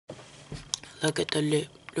Look at the lip.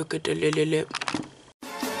 Look at the little lip.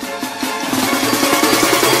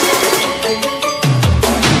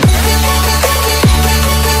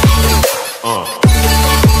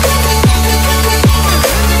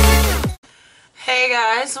 Hey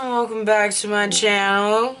guys, and welcome back to my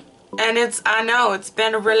channel. And I know it's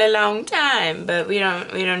been a really long time, but we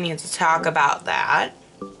don't need to talk about that.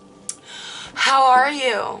 How are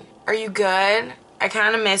you? Are you good? I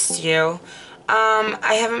kind of missed you.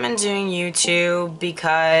 I haven't been doing YouTube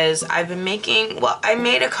because I've been making, well, I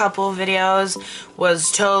made a couple videos, was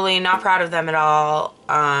totally not proud of them at all,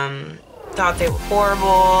 thought they were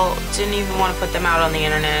horrible, didn't even want to put them out on the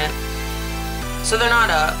internet, so they're not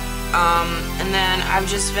up. And then I've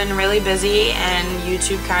just been really busy and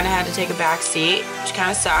YouTube kind of had to take a back seat, which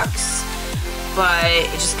kind of sucks, but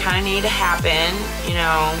it just kind of needed to happen, you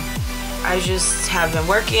know. I just have been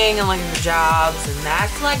working and looking for jobs, and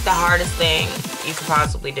that's like the hardest thing you could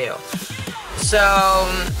possibly do. So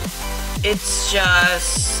it's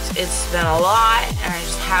been a lot and I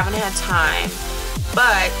just haven't had time.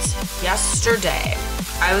 But yesterday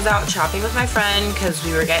I was out shopping with my friend because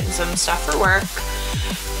we were getting some stuff for work,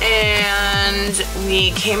 and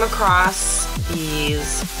we came across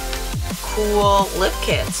these cool lip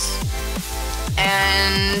kits.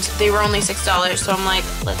 And they were only $6, so I'm like,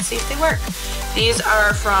 let's see if they work. These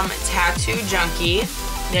are from Tattoo Junkie.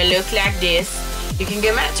 They look like this. You can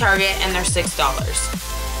get them at Target and they're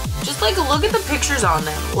 $6. Just like look at the pictures on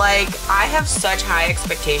them. Like, I have such high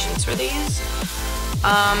expectations for these.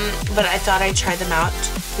 But I thought I'd try them out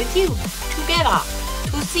with you together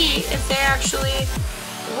to see if they actually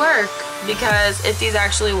work. Because if these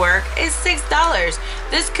actually work, it's $6.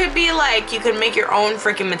 This could be like, you could make your own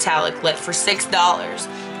freaking metallic lip for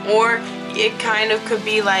 $6. Or it kind of could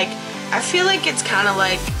be like, I feel like it's kind of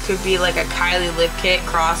like, could be like a Kylie lip kit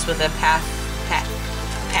crossed with a Pat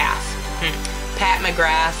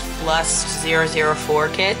McGrath Lust 004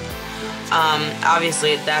 kit.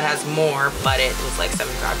 Obviously that has more, but it was like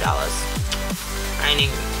 $75. I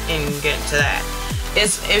didn't get into that.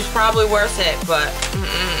 It's probably worth it, but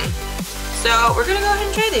So we're gonna go ahead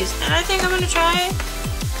and try these, and I think I'm gonna try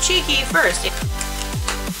Cheeky first.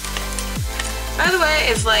 By the way,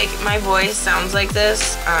 if like my voice sounds like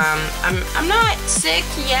this, I'm not sick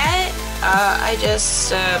yet. I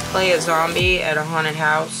just play a zombie at a haunted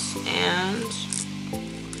house, and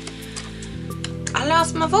I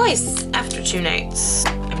lost my voice after 2 nights.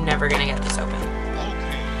 I'm never gonna get this open.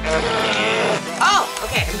 Oh,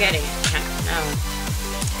 okay, I'm getting it. No.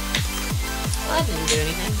 Well, that didn't do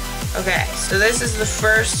anything. Okay, so this is the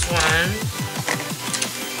first one,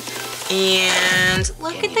 and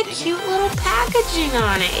look at the cute little packaging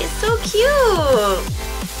on it. It's so cute.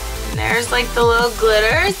 And there's like the little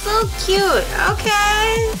glitter. It's so cute.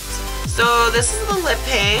 Okay, so this is the lip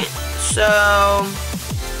paint. So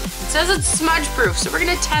it says it's smudge proof, so we're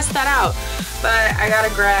gonna test that out. But I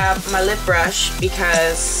gotta grab my lip brush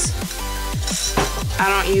because I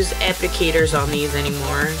don't use applicators on these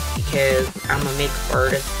anymore because I'm a makeup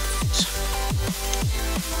artist.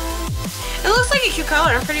 It looks like a cute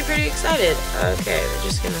color. I'm pretty excited. Okay, we're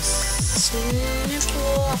just gonna snip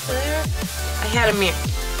off there. I had a mirror.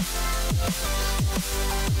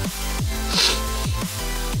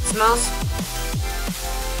 Smells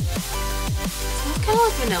kind of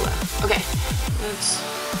like vanilla. Okay, let's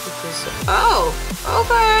put this up. Oh,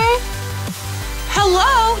 okay.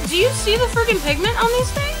 Hello, do you see the freaking pigment on these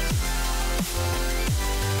things?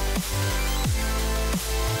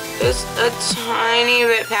 It's a tiny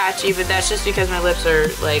bit patchy, but that's just because my lips are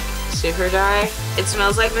like super dry. It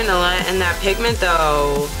smells like vanilla, and that pigment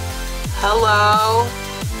though, hello,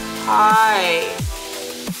 hi.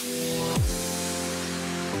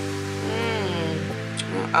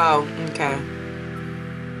 Oh, okay.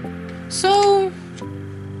 So,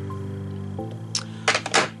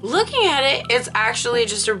 looking at it, it's actually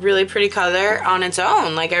just a really pretty color on its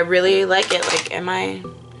own. Like, I really like it. Like,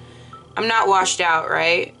 I'm not washed out,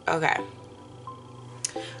 right? Okay.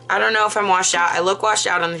 I don't know if I'm washed out. I look washed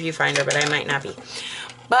out on the viewfinder, but I might not be.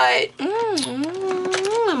 But,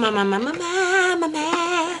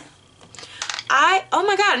 oh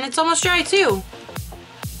my god, and it's almost dry too.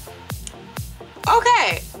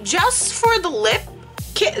 Okay, just for the lip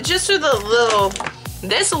kit, just for the little,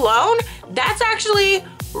 this alone, that's actually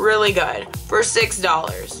really good for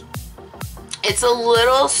 $6. It's a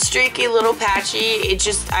little streaky, little patchy. It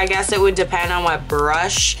just, I guess it would depend on what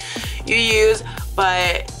brush you use,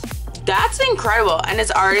 but that's incredible. And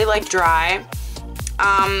it's already like dry.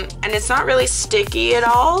 And it's not really sticky at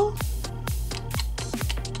all.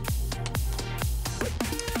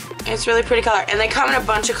 It's really pretty color. And they come in a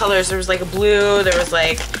bunch of colors. There was like a blue, there was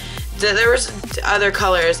like there was other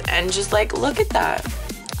colors, and just like, look at that.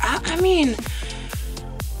 I mean,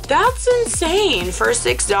 that's insane for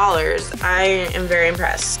 $6. I am very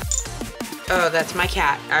impressed. Oh, that's my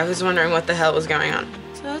cat. I was wondering what the hell was going on.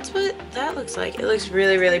 So that's what that looks like. It looks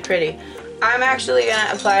really, really pretty. I'm actually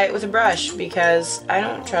gonna apply it with a brush because I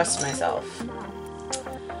don't trust myself.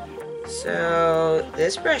 So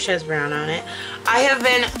this brush has brown on it. I have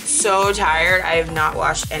been so tired. I have not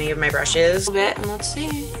washed any of my brushes. A bit, and let's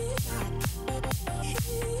see.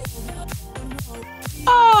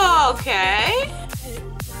 Okay.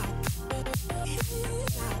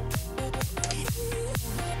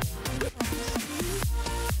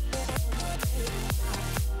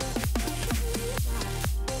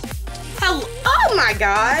 Hello. Oh my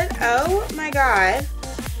god. Oh my god.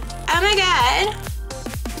 Oh my god.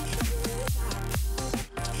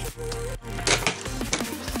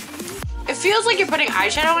 It feels like you're putting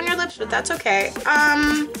eyeshadow on your lips, but that's okay.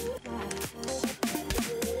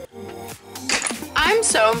 I'm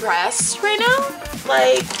so impressed right now.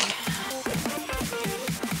 Like,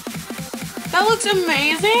 that looks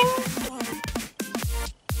amazing.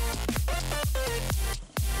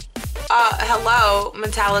 Hello,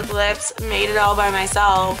 metallic lips, made it all by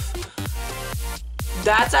myself.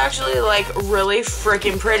 That's actually like really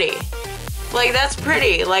freaking pretty. Like, that's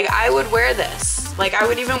pretty. Like, I would wear this. Like, I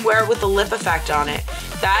would even wear it with the lip effect on it.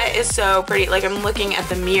 That is so pretty. Like, I'm looking at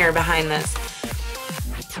the mirror behind this.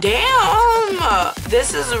 Damn!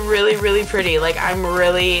 This is really, really pretty. Like, I'm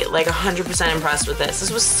really, like, 100% impressed with this.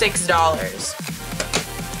 This was $6.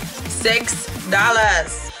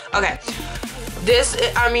 $6. Okay. This,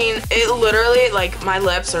 I mean, it literally, like, my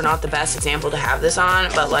lips are not the best example to have this on,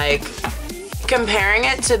 but, like, comparing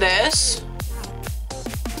it to this,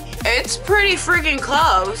 it's pretty freaking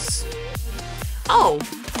close. Oh,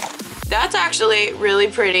 that's actually really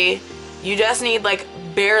pretty. You just need like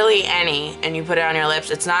barely any, and you put it on your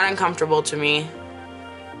lips. It's not uncomfortable to me.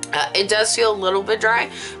 It does feel a little bit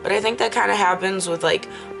dry, but I think that kind of happens with like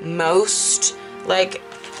most like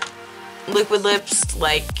liquid lips,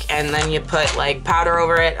 like, and then you put like powder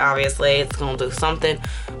over it. Obviously, it's gonna do something,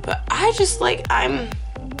 but I just like, I'm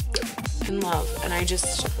in love, and I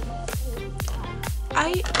just,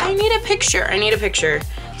 I need a picture. I need a picture.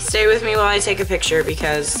 Stay with me while I take a picture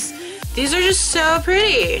because these are just so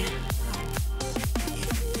pretty.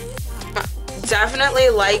 Definitely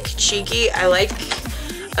like cheeky. I like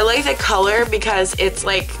the color because it's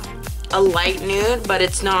like a light nude, but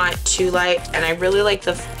it's not too light, and I really like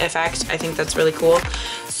the effect. I think that's really cool.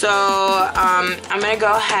 So I'm gonna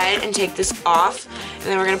go ahead and take this off, and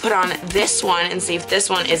then we're gonna put on this one and see if this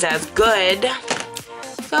one is as good.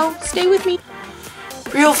 So stay with me.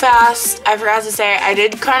 Real fast, I forgot to say, I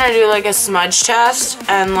did kind of do like a smudge test,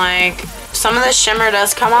 and like some of the shimmer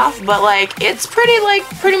does come off, but like it's pretty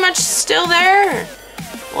much still there.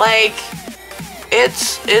 Like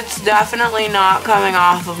it's definitely not coming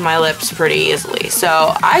off of my lips pretty easily.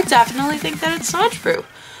 So I definitely think that it's smudge proof.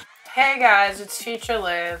 Hey guys, it's Future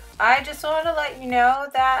Liv. I just wanted to let you know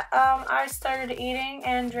that I started eating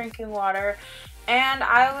and drinking water, and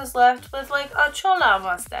I was left with like a chola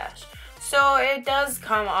mustache. So it does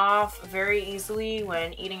come off very easily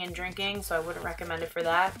when eating and drinking, so I wouldn't recommend it for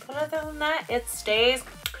that. But other than that, it stays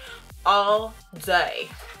all day.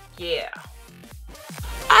 Yeah.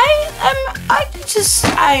 I'm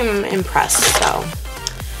impressed, so,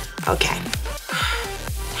 okay.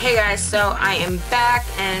 Hey guys, so I am back,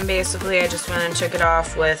 and basically I just went and took it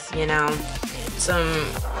off with, you know, some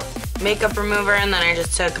makeup remover, and then I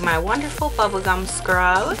just took my wonderful bubblegum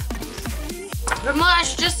scrub from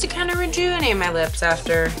Lush just to kind of rejuvenate my lips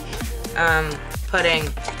after putting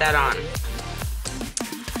that on.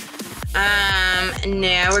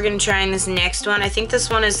 Now we're gonna try this next one. I think this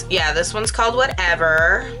one is, yeah, this one's called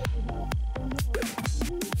Whatever.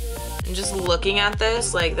 And just looking at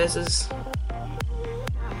this, like, this is,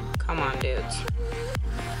 come on, dudes.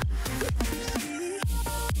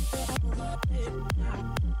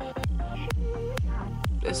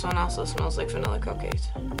 This one also smells like vanilla cupcakes.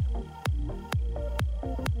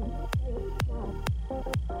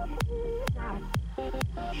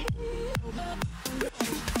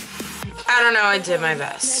 I don't know, I did my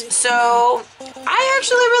best. So, I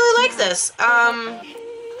actually really like this.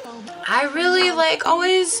 I really like,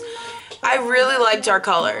 I really like dark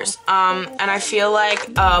colors. And I feel like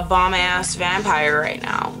a bomb-ass vampire right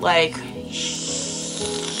now. Like,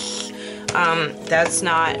 that's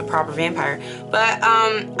not a proper vampire. But,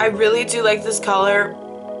 I really do like this color.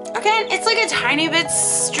 Again, it's like a tiny bit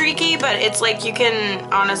streaky, but it's like you can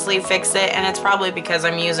honestly fix it, and it's probably because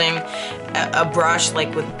I'm using a brush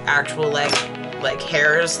like with actual like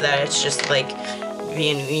hairs that it's just like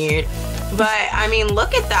being weird. But I mean,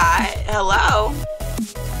 look at that. Hello.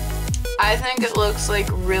 I think it looks like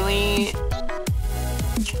really,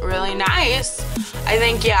 really nice. I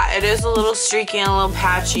think, yeah, it is a little streaky and a little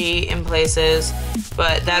patchy in places,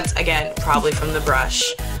 but that's, again, probably from the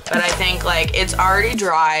brush. But I think, like, it's already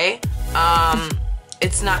dry.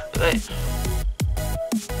 It's not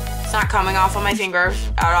coming off on my fingers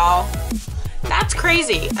at all. That's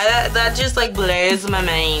crazy. That just, like, blows my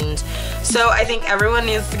mind. So I think everyone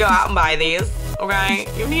needs to go out and buy these, okay?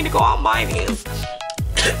 You need to go out and buy these.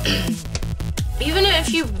 Even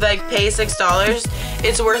if you, like, pay $6,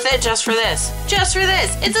 it's worth it just for this. Just for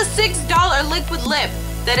this. It's a $6 liquid lip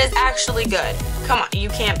that is actually good. Come on, you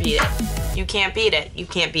can't beat it. You can't beat it. You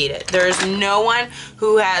can't beat it. There's no one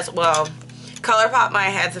who has, well, ColourPop might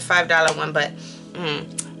have the $5 one, but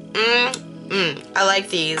I like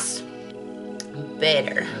these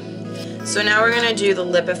better. So now we're gonna do the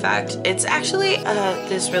lip effect. It's actually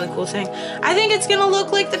this really cool thing. I think it's gonna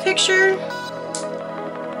look like the picture.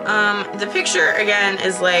 The picture, again,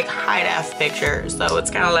 is like high def picture, so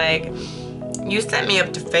it's kind of like, you set me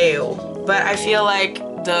up to fail. But I feel like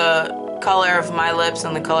the color of my lips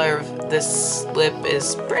and the color of this lip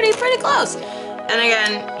is pretty close. And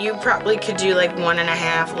again, you probably could do like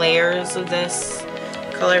 1.5 layers of this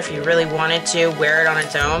color if you really wanted to wear it on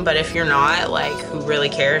its own. But if you're not, like, who really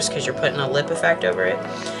cares, because you're putting a lip effect over it.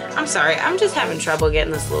 I'm sorry, I'm just having trouble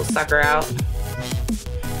getting this little sucker out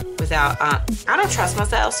without, I don't trust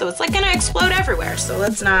myself, so it's like gonna explode everywhere. So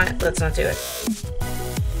let's not do it.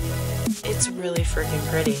 It's really freaking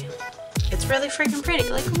pretty. It's really freaking pretty.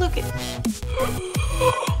 Like, look at,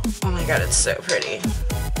 oh my god, it's so pretty.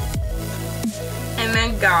 Oh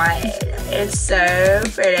my god, it's so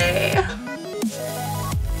pretty.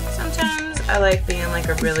 Sometimes I like being like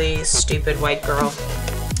a really stupid white girl,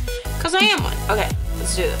 because I am one. Okay,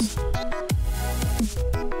 let's do this.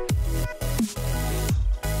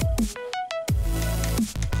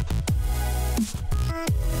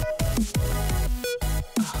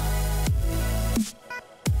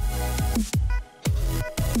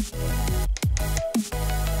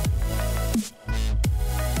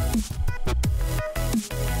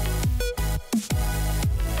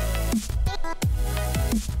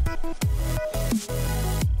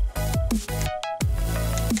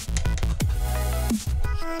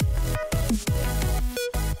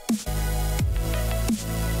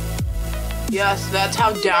 Yes, that's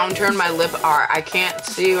how downturned my lips are. I can't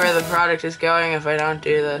see where the product is going if I don't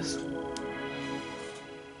do this.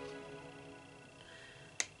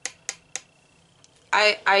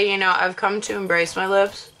 You know, I've come to embrace my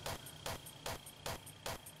lips.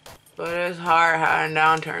 But it's hard having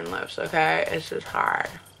downturned lips, okay? It's just hard.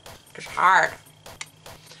 It's hard.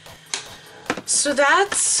 So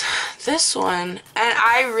that's this one. And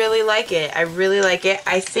I really like it. I really like it.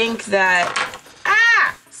 I think that...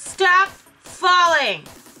 Ah! Stop falling!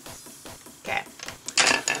 Okay.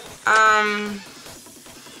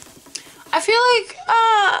 I feel like,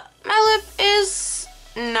 my lip is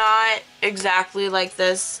not exactly like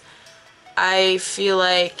this. I feel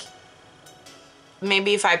like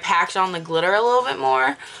maybe if I packed on the glitter a little bit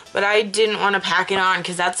more, but I didn't want to pack it on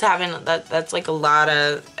because that's like a lot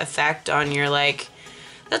of effect on your, like,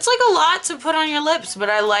 that's like a lot to put on your lips, but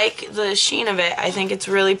I like the sheen of it. I think it's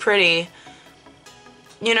really pretty.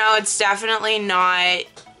 You know, it's definitely not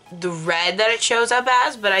the red that it shows up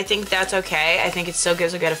as, but I think that's okay. I think it still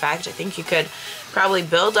gives a good effect. I think you could probably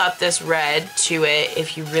build up this red to it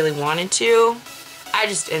if you really wanted to. I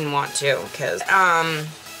just didn't want to because,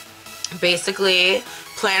 basically,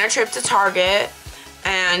 plan a trip to Target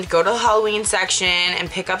and go to the Halloween section and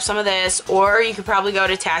pick up some of this, or you could probably go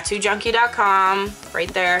to tattoojunkie.com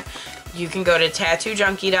right there. You can go to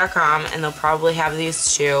tattoojunkie.com and they'll probably have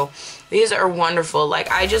these too. These are wonderful.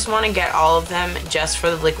 Like, I just want to get all of them just for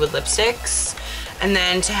the liquid lipsticks, and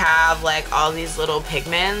then to have like all these little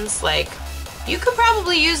pigments. Like, you could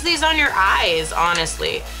probably use these on your eyes,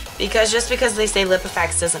 honestly, because just because they say lip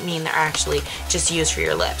effects doesn't mean they're actually just used for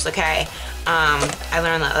your lips, okay? I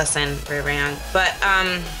learned that lesson very young. But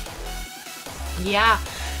yeah,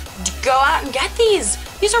 go out and get these.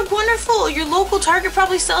 These are wonderful. Your local Target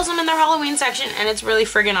probably sells them in their Halloween section, and it's really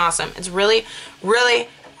friggin' awesome. It's really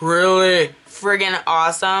friggin'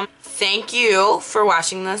 awesome. Thank you for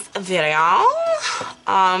watching this video.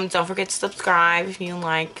 Don't forget to subscribe if you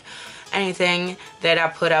like anything that I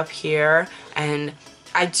put up here. And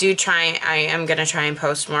I am gonna try and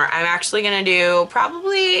post more. I'm actually gonna do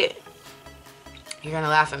probably, you're gonna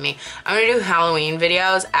laugh at me, I'm gonna do Halloween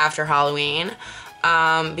videos after Halloween.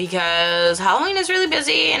 Because Halloween is really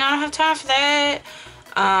busy and I don't have time for that.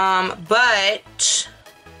 But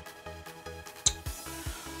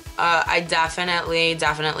I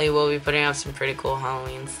definitely will be putting up some pretty cool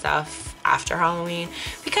Halloween stuff after Halloween,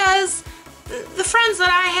 because the friends that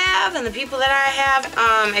I have and the people that I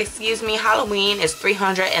have, excuse me, Halloween is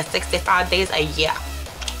 365 days a year.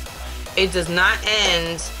 It does not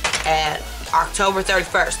end at October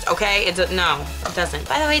 31st, okay? No, it doesn't.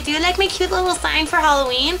 By the way, do you like my cute little sign for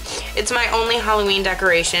Halloween? It's my only Halloween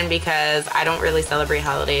decoration because I don't really celebrate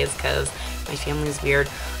holidays because my family's weird.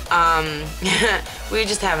 We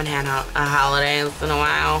just haven't had holidays in a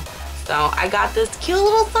while. So I got this cute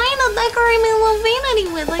little sign to decorate my little vanity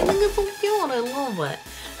with. I think it's so cute. I love it.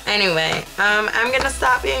 Anyway, I'm gonna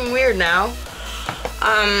stop being weird now.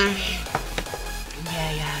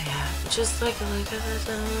 Yeah. Just like look at this,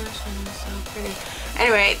 so pretty.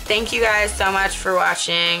 Anyway, thank you guys so much for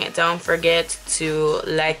watching. Don't forget to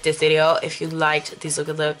like this video if you liked these look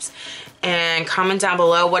at lips, and comment down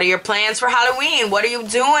below, what are your plans for Halloween? What are you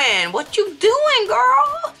doing? What you doing,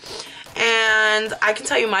 girl? And I can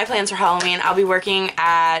tell you my plans for Halloween. I'll be working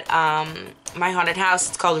at my haunted house.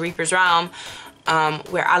 It's called Reaper's Realm,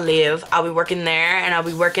 where I live. I'll be working there, and I'll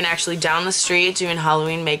be working actually down the street doing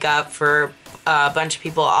Halloween makeup for a bunch of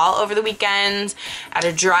people all over the weekend at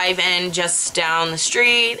a drive-in just down the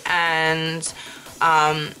street. And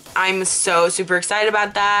I'm so super excited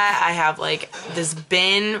about that. I have like this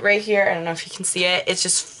bin right here. I don't know if you can see it. It's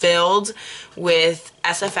just filled with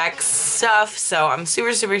SFX stuff, so I'm super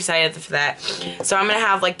excited for that. So I'm gonna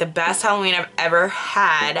have like the best Halloween I've ever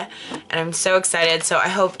had, and I'm so excited. So I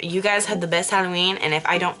hope you guys had the best Halloween, and if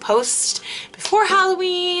I don't post before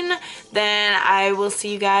Halloween, then I will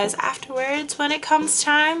see you guys afterwards when it comes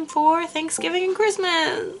time for Thanksgiving and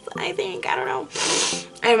Christmas, I think. I don't know.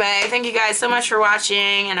 Anyway, thank you guys so much for watching,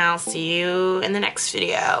 and I'll see you in the next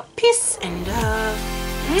video. Peace and love.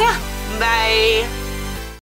 Bye.